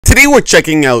Today we're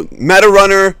checking out Meta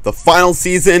Runner, the final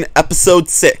season, episode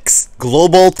 6,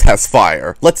 Global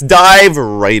Testfire. Let's dive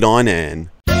right on in.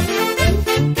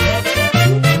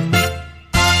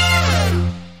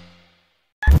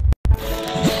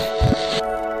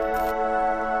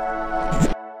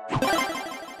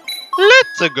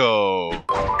 Let's go.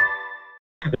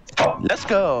 Let's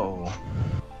go.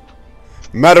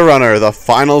 Meta Runner, the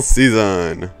final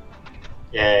season.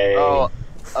 Yay.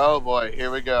 Oh boy,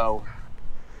 here we go.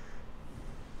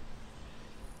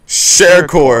 Share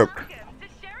Corp.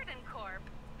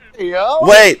 Theo?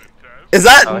 Wait, is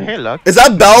that hey, look. is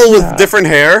that Belle with different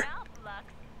hair?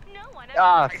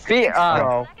 That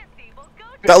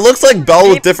looks like Belle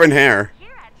with different hair.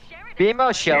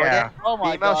 Female Sheridan. Oh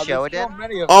my Female god, Sheridan. so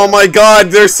many of Oh them. my god,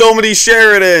 there's so many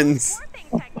Sheridans.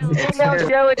 Female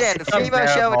Sheridan. Female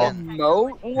Sheridan.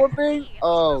 No woman?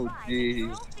 Oh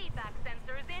jeez.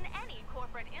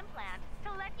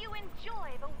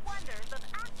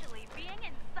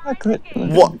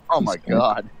 What? Oh my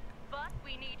god.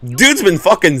 Dude's been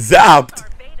fucking zapped.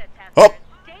 Oh.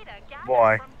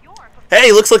 Boy.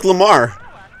 Hey, looks like Lamar.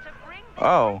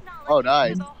 Oh. Oh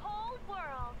nice.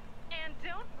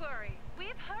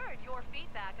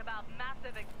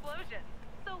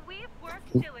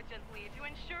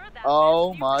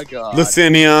 Oh my god.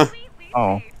 Lucinia.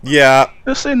 Oh. Yeah.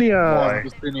 Lucinia.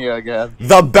 Lucinia again.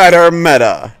 The better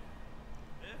meta.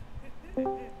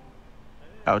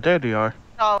 Oh, there they are.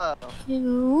 Lamar.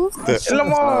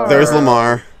 There's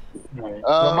Lamar.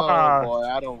 Oh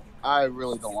boy, I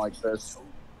really don't like this.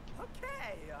 Okay,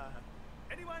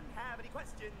 anyone have any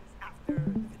questions after the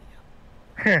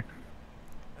video?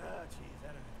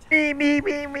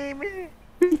 Me.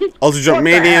 Ultra Jump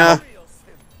Mania.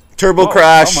 Turbo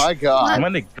Crash. Oh my god. How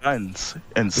many guns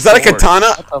and Is that a swords?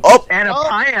 katana? Oh. And a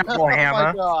pineapple Oh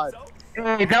hammer. my god.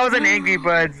 Hey, that was an Angry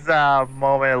Birds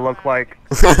moment, it looked like.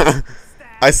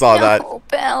 I saw that. Oh,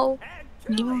 Belle.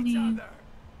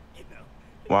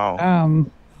 Wow.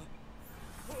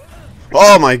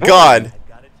 Oh my god.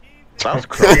 That was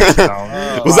crazy. Was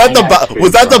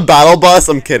that the battle bus?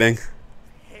 I'm kidding.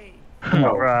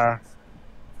 Bruh.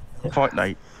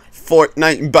 Fortnite.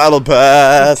 Fortnite battle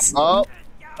pass. Oh,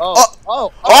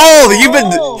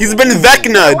 He's been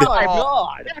Vecna'd. Oh my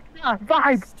god.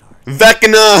 Vibe.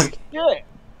 Vecna. Shit.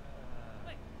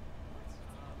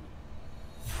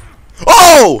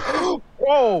 Oh!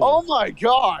 Whoa. Oh my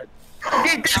god.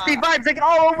 Dusty vibes like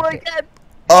all over again.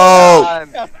 Oh!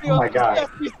 Oh my God.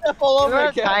 Step all over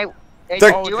again.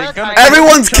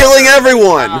 Everyone's killing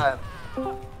everyone.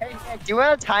 Do you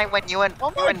remember a time when you and, Oh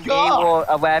you my and me God. were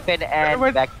a weapon and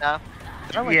Everyone- Vecna?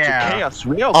 That went to Yeah. chaos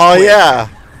real Oh quick. yeah.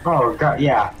 Oh god,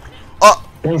 yeah. Oh,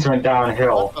 Things went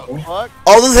downhill. What the fuck?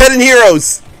 all those hidden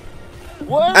heroes.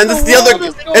 What And in this is the the other.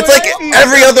 world is It's like going on?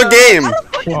 every other game.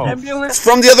 Oh. It's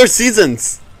from the other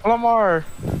seasons. Lamar.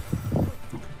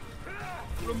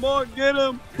 Lamar, get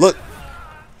him. Look,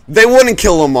 they wouldn't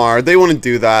kill Lamar. They wouldn't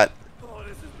do that.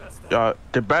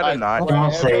 They better not.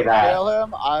 Don't say that. Kill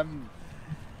him.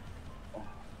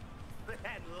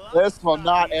 This will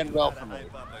not end well for me.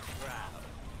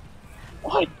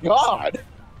 My god.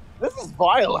 This is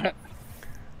violent.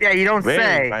 Yeah, you don't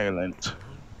Very say. violent.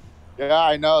 Yeah,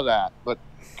 I know that, but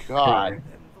god.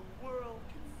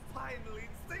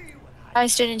 You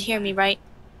guys didn't hear me, right?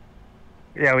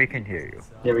 Yeah, we can hear you.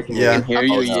 Yeah, we can Yeah. Hear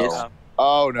you, yes.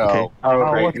 Oh no. Okay. Oh,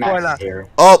 Oh, great, what's going Max on? is here.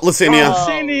 Oh, Lucinia.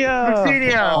 Lucinia.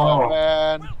 Lucinia. Oh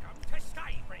man.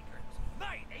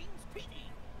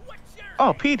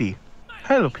 Oh, Petey.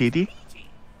 Hello, Petey.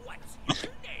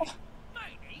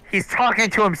 He's talking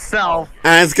to himself.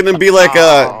 And it's gonna be like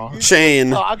a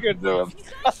chain. Talking to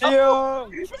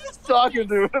himself. He's talking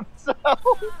to himself.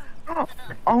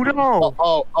 Oh no.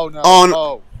 Oh no. On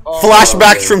Oh,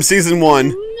 flashbacks from season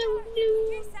 1.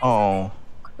 Oh.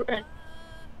 I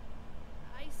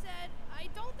said, I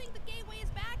don't think the gateway is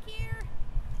back here.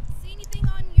 See anything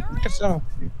on your end? So. Well,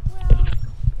 there's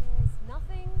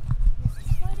nothing.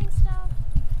 There's floating stuff.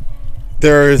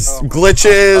 There's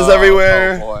glitches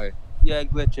everywhere. Oh boy. Yeah,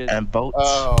 glitches. And boats.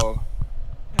 Oh.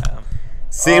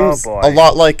 Seems Oh, boy. a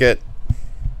lot like it.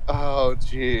 Oh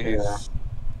jeez. Yeah.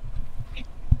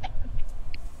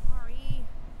 Tari,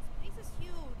 space is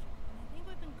huge. And I think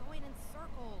we've been going in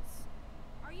circles.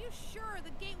 Are you sure the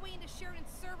gateway into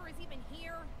Sheridan's server is even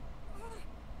here?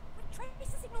 But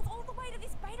tracer signals all the way to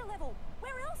this beta level.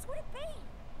 Where else would it be?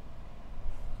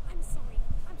 I'm sorry.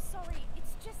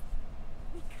 It's just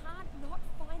we can't not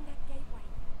find that gateway.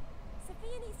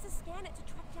 Sophia needs to scan it to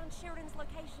track down Sheridan's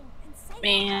location and save our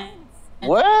Man. friends.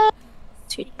 What?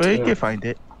 But you can find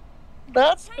it.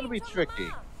 That's gonna be tricky.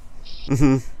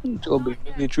 Mhm. It's gonna be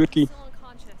really tricky. Still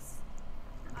unconscious.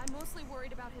 I'm mostly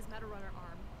worried about his his Meta Runner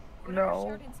arm. No. Whatever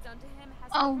Sheridan's done to him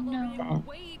has Oh, overloaded no. him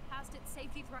way past its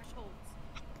safety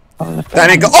thresholds. That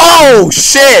ain't go. Oh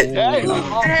shit! Hey,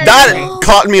 That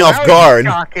caught me off That was guard.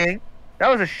 shocking. That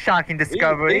was a shocking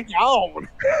discovery. down.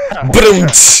 Boom.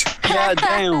 God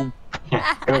damn.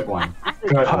 Good one.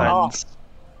 Good one. Puns.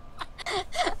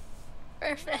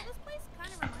 Perfect. This place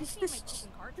kind of reminds me of my broken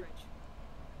cartridge.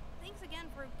 Thanks again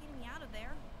for getting me out of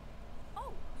there.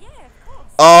 Oh, yeah, of course.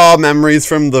 Oh, memories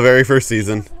from the very first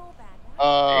season. Wasn't all bad,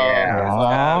 right?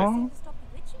 Yeah. To stop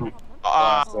the glitching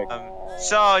problem.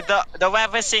 So the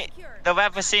we've seen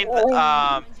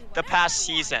the past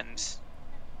seasons.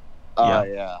 Yeah.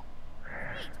 Hey,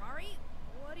 Tari,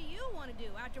 what do you want to do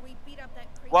after we beat up that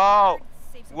crazy Well, nerd,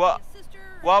 save some well- of his sister,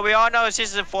 Well, we all know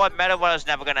season 4 Meta was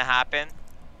never gonna happen.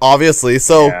 Obviously.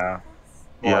 So Yeah.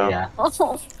 Oh, Yeah. yeah.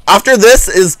 Oh, after this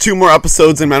is 2 more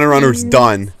episodes and Meta Runner's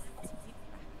done.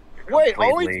 Wait,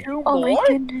 Completely. only 2 oh more? my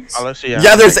goodness. Unless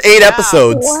Yeah, there's 8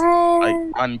 episodes. like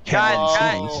What? uncanon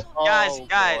scenes.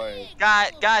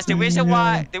 Guys, the reason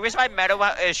why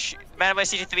Meta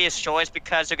season 3 is short is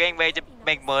because they're getting ready to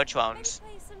make merge rounds.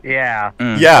 Yeah.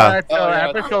 Yeah. But the Oh, yeah,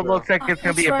 episode that's looks like it's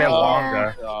gonna be a That's bit right.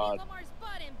 longer. God. Lamar's butt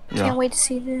and Yeah. Can't wait to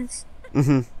see this.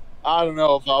 Mhm. I don't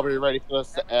know if I'll be ready for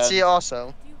this to end. See, also. I do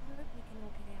hope we can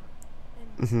work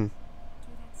it out. And Mhm. do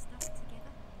that stuff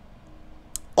together.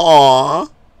 Aww.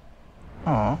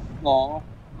 Aw. Aw.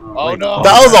 Oh no.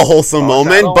 That was a wholesome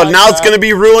moment, don't but like now it's that. gonna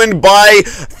be ruined by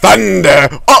thunder.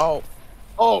 Oh.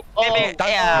 Oh. Maybe,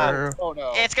 yeah. Oh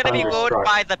no. It's gonna be ruined Thunderstruck.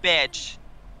 by the bitch.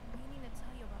 We need to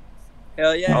tell you about this.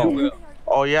 Hell yeah, Oh. we will.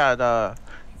 Oh yeah, the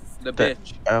The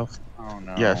bitch. elf. Oh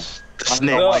no. Yes. The I don't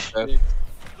snake. like this.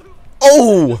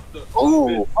 Oh. Ooh.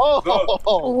 Oh. Oh,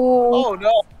 Oh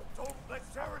no. Don't let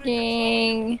Sheridan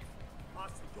dang.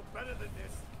 Marcy, you're better than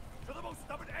this. You're the most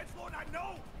stubborn edgelord I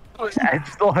know.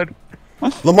 Edgelord.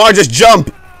 Lamar, just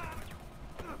jump.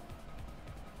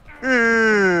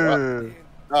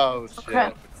 Oh shit.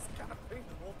 Crap. It's kind of pain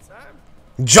the whole time.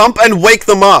 Jump and wake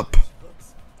them up.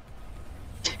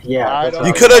 Yeah. I that's don't what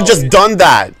You I could have was just done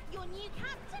that. Your new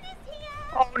captain is here.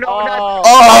 Oh no, not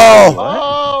Oh.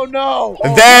 Oh no.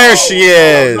 Oh, There no. she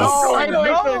is. Oh,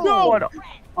 no. no.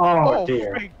 Oh,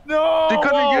 dear. No. They're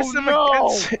gonna use them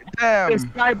against The them.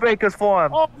 Skybreakers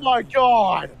form. Oh my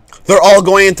god. They're all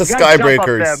going into You gotta jump up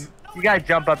skybreakers. them. You gotta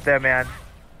jump up there, man.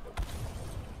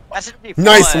 That's gonna be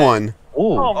Nice fun. one.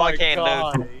 Oh Oh. my Okay,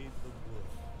 god. Luke.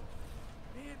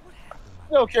 I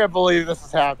still can't believe this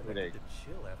is happening.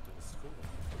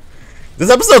 This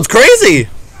episode's crazy.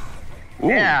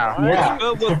 Yeah. Yeah.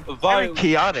 Filled with Very violence.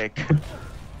 chaotic.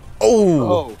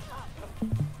 Oh.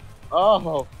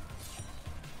 Oh.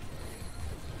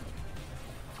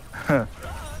 Oh.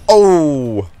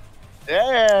 Oh.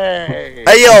 Hey.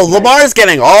 Hey yo, Lamar's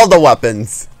getting all the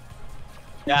weapons.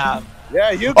 Yeah.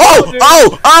 Yeah, you go, Oh, dude.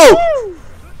 oh,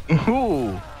 oh!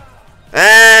 Ooh.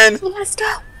 And Let's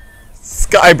go.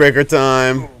 skybreaker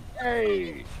time.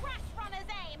 Hey. Crash runner's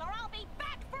aim, or I'll be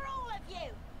back for all of you.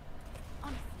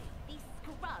 Honestly, these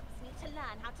scrubs need to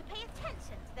learn how to pay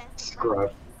attention to their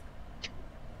Scrub.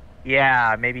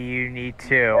 Yeah, maybe you need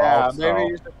to. Yeah, also. maybe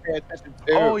you should pay attention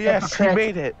too. Oh yes, he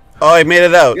made it. Oh, he made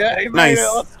it out. Yeah, he made Nice. it.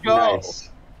 Let's go. Nice.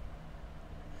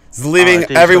 He's leaving I think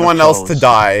he's everyone gonna else to close.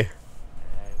 die.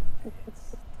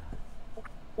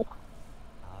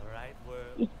 Alright,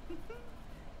 world.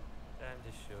 Time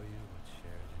to show you what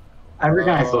Sheridan I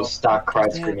recognize those stock cry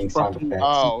screaming sound effects.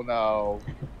 Oh no.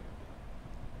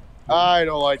 I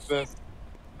don't like this.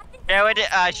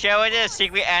 Sheridan is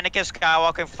secret Anakin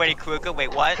Skywalker and Freddy Krueger.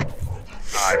 Wait, what?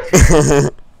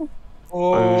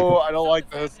 Oh, I don't like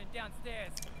this.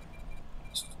 Downstairs.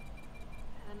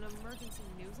 An emergency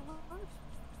news alert?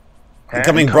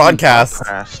 Incoming broadcast.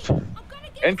 Crashed. I'm gonna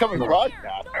get Incoming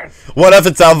broadcast. What if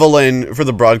it's Evelyn for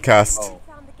the broadcast? Oh.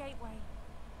 found the gateway.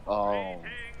 Oh.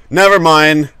 Never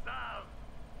mind.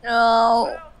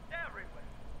 No.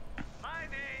 My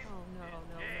name Oh no, no,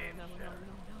 no, no, no, no,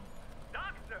 no.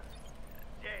 Dr.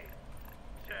 James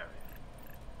Sheridan.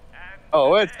 And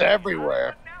Oh, it's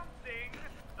everywhere. announcing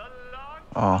the launch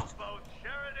Oh. of both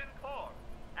Sheridan Corp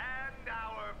and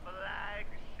our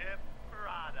flagship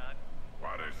product.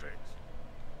 What is it?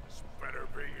 This better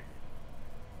be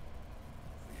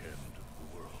the end of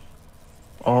the world.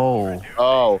 Oh.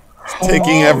 Oh.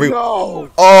 Taking Oh, every. No.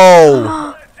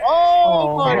 Oh,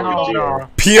 Oh my no, god. no.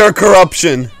 pure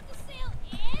corruption.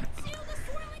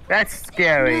 That's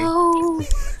scary. No.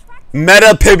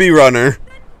 Meta Pibby Runner.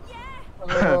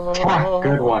 Ah,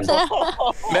 good one.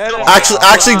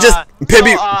 Actually, just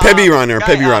Pibby Runner. Guys,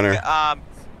 Pibby Runner.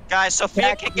 Guys,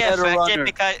 Sophia can get Meta affected Runner.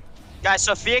 because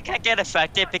Sophia can't get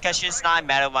affected because she's not a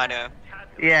Meta Runner.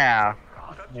 Yeah.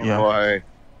 Yeah. Boy.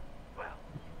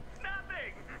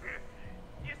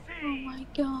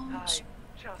 gosh.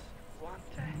 Just want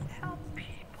to help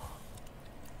people.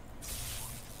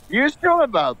 You sure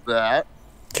about that?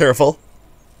 Careful.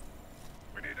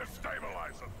 We need to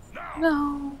stabilize them now.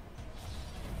 No.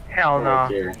 Hell Oh no.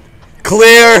 dear.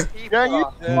 Clear. Yeah, you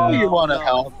know you want to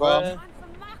help them.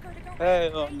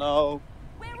 Hell no.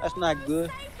 That's not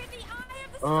good.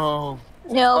 Oh,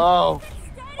 No. oh,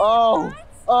 oh,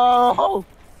 oh,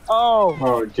 oh,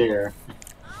 Oh dear.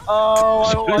 oh,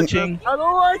 I don't like this. Glitching. I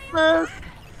don't like this.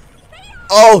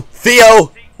 Oh,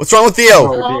 Theo. What's wrong with Theo?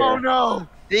 Oh Oh dear. no.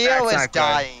 Theo is not good.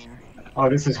 dying. Oh,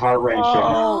 this is heart wrenching.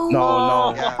 Oh,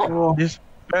 No, no. Yeah. This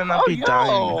better not oh be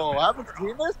dying. yo, I haven't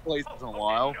seen this place in a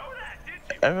while.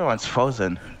 Everyone's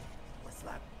frozen.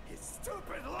 Slap his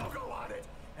stupid logo on it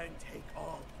and take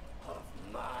all of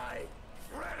my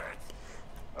credit.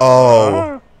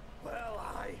 Oh. Well,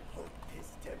 I hope this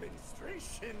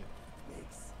demonstration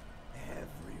makes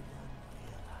everyone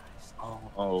realize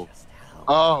Oh, just how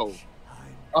oh, much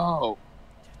I'm oh,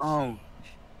 oh,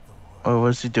 Oh,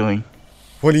 what's he doing?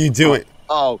 What are you doing?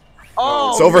 oh,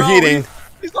 oh. It's overheating. No,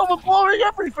 he's overblowing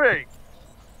everything.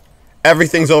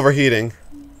 Everything's overheating.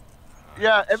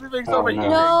 Yeah, everything's Oh, overheating.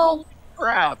 No.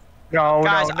 Crap. No,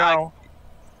 Guys, no.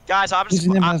 Guys, I'm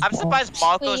surprised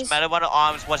Marco's Please. Metal Runner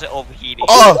arms wasn't overheating.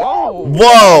 Oh.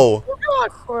 Whoa. Oh God.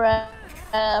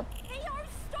 Crap.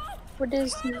 What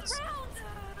is this?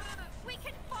 We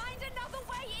can find another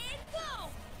way in. No,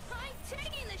 I'm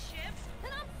taking the ship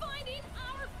and I'm finding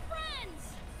our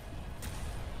friends.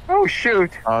 Oh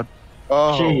shoot. Oh.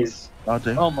 Jeez. Oh,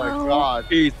 dear. Oh my God.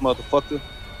 Jeez, motherfucker.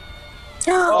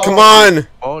 Oh. Come on.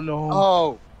 Oh no.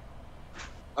 Oh.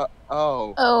 Oh.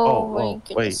 Oh, Oh, my wait.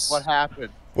 goodness. What happened?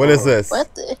 What is this?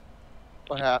 What the?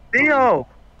 What happened? Theo.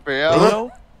 Theo?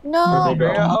 Theo? No.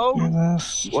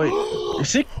 Theo? Wait.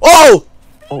 Is he? Oh.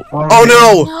 Oh, Oh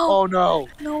no. No. Oh no.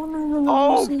 No, no, no, no,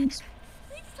 Oh. please.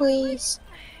 Please.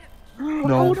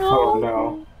 no. Oh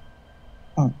no.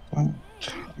 Oh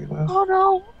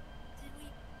no. Did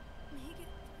we make it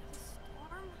through the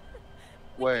storm?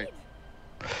 Wait.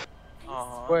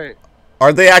 Aw. Wait.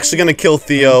 Are they actually gonna kill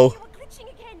Theo? We're glitching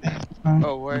again.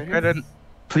 Oh wait.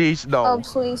 Please, no. Oh,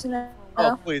 please, no.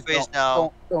 Oh please, Please,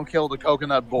 don't kill the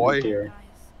coconut Oh boy. dear.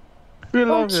 We Don't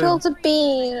love kill him. the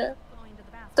bean.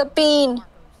 The bean.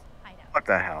 What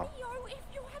the hell? Theo, if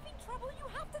you're having trouble, you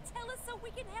have to tell us so we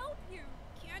can help you.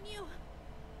 Can you?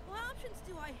 What options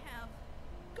do I have?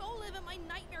 Go live in my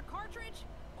nightmare cartridge?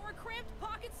 Or a cramped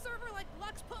pocket server like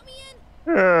Lux put me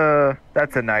in?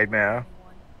 That's a nightmare.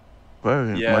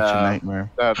 Very Yeah. much a nightmare.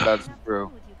 That's Have true.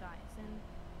 fun with you guys and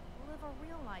live a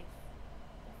real life.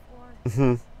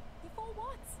 Mhm. Before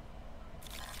what?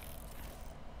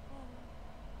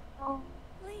 Oh.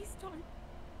 Please don't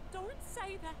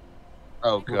say that.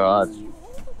 Oh I God. promised you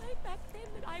all the way back then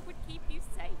that I would keep you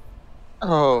safe,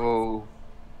 Oh.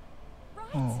 right?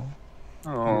 Oh.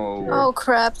 Oh. Oh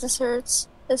crap, this hurts.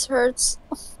 This hurts.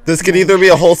 This could either be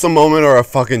a wholesome moment or a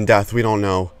fucking death. We don't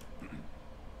know.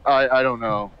 I don't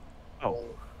know. Oh.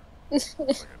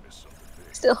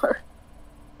 Still hurt.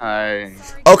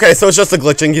 Okay, so it's just a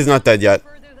glitching. He's not dead yet.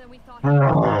 Further than we thought.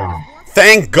 Ah.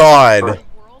 Thank God.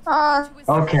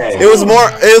 Okay. It was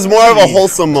more of a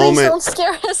wholesome Please moment. don't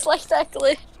scare us like that,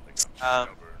 glitch. That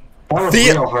was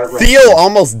real Theo, heart-wrenching. Theo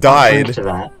almost I'll drink died. to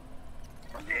that.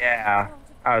 Yeah.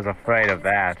 I was afraid of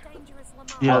that.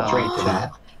 I'll drink to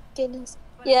that. Goodness.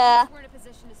 Yeah. We're in a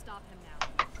position to stop him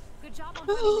now. Good job on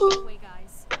finding the gateway,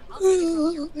 guys. I'll take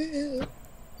it from here.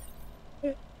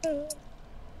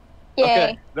 Yay.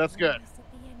 Okay, that's good. Just at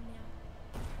the end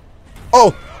now.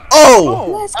 Oh,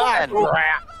 oh. Let's go. Ah,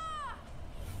 crap.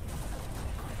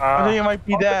 I think it might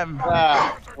be them.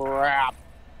 Ah, crap.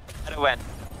 Edwin.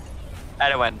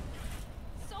 Edwin.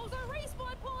 So's our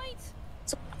respawn point.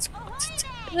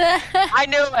 I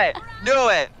knew it. Knew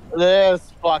it.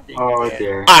 This fucking. Oh kid.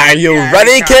 dear. Are you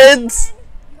ready, kids?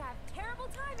 You have terrible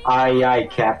timing. Aye, aye,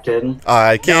 Captain.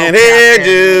 I can't hear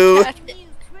you.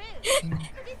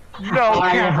 No,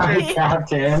 Aye, aye,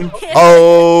 Captain. Captain.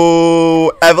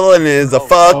 Oh, Evelyn is a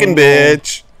fucking Oh.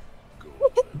 bitch.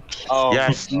 Oh,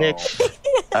 Yeah, snitch.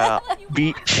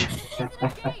 Beach.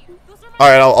 All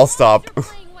right, I'll stop. All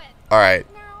right.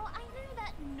 Now, I know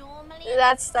that normally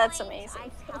That's amazing.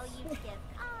 I tell you to give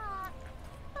up,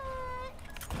 but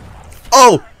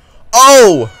Oh,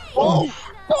 oh, Oh,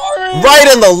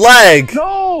 right in the leg.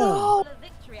 No. a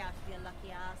victory out of your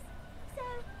lucky ass. So,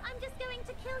 I'm just going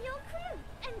to kill your crew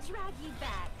and drag you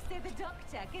back so the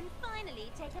doctor can finally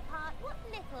take apart what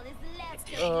little is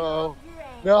left of Oh. your brain.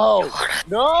 no, no,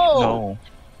 No.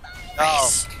 No.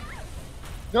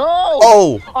 no.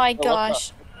 Oh, Oh my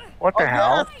gosh. What the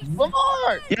hell? Yes,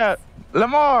 Lamar. Yeah,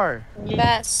 Lamar.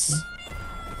 Yes.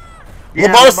 Yeah,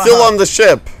 Lamar's still on the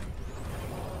ship.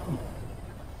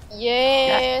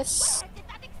 Yes.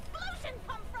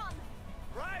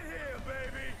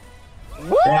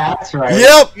 That's right.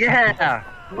 Yep. Yeah.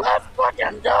 Let's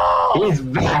fucking go. He's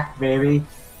back, baby.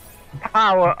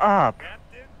 Power up.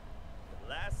 Captain, the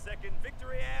last second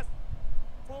victory ass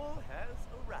full has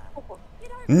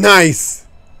arrived. Nice.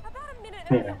 About a minute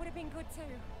earlier would have been good too.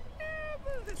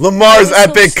 Lamar's That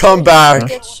was so epic sick. comeback.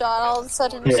 Get shot all of a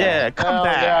sudden. Yeah, come Hell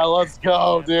back. yeah, let's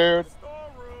go, dude.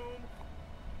 Storeroom.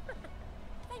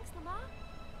 Thanks, Lamar.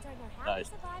 Don't know how Nice.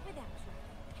 to survive without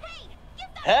you. Hey, give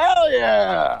that Hell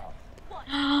yeah.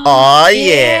 Aw,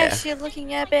 yeah. She's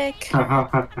looking epic. my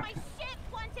shit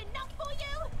wasn't enough for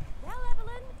you. Well,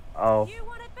 Evelyn, Oh. you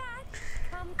want it back?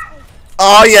 Come take it.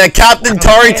 Oh yeah, Captain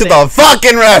Tari to the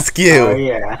fucking Oh rescue.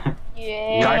 yeah.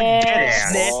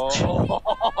 Yes.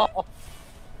 Oh.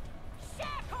 Shack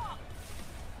off.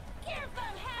 Give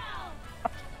them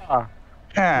hell.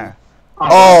 Huh.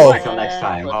 Oh. Until next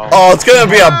time. Oh, it's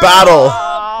gonna be a battle.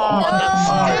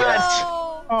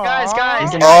 Guys,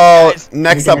 Oh,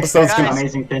 next episode's Expect gonna.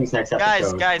 amazing things next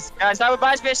episode. guys, that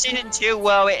reminds me of season 2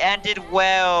 where it ended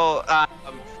well.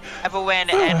 Evelyn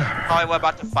and Tari were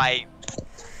about to fight.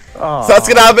 Oh. So that's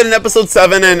gonna happen in episode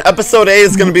 7, and episode 8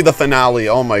 is gonna be the finale.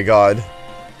 Oh my god.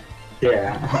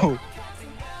 Yeah.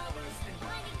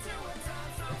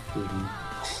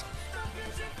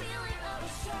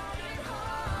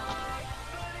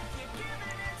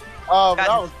 Oh, that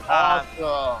Guys, was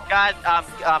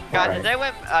awesome. Guys,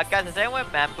 does anyone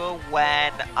remember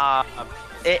when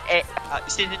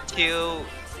season 2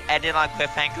 ended on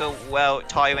cliffhanger where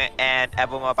Tari and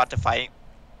Evelyn were about to fight?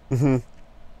 Mhm.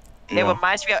 It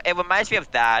reminds me of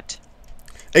that.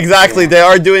 Exactly. They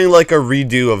are doing like a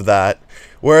redo of that,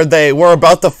 where they were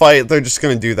about to fight. They're just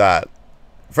gonna do that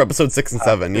for episode 6 and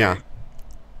 7. Yeah.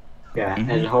 Yeah,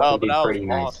 and Oh, hopefully but be that pretty was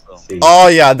nice to awesome. see. Oh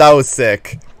yeah, that was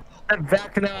sick. The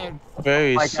Vecna.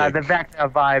 Very Like sick. the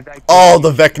Vecna vibe. That Oh,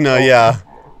 the Vecna. Yeah.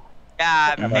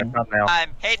 Yeah. thumbnail.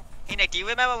 Hey Nick, do you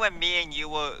remember when me and you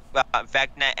were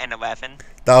Vecna and 11?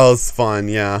 That was fun.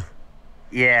 Yeah.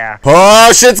 Yeah.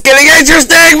 Oh, shit's getting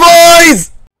interesting, boys.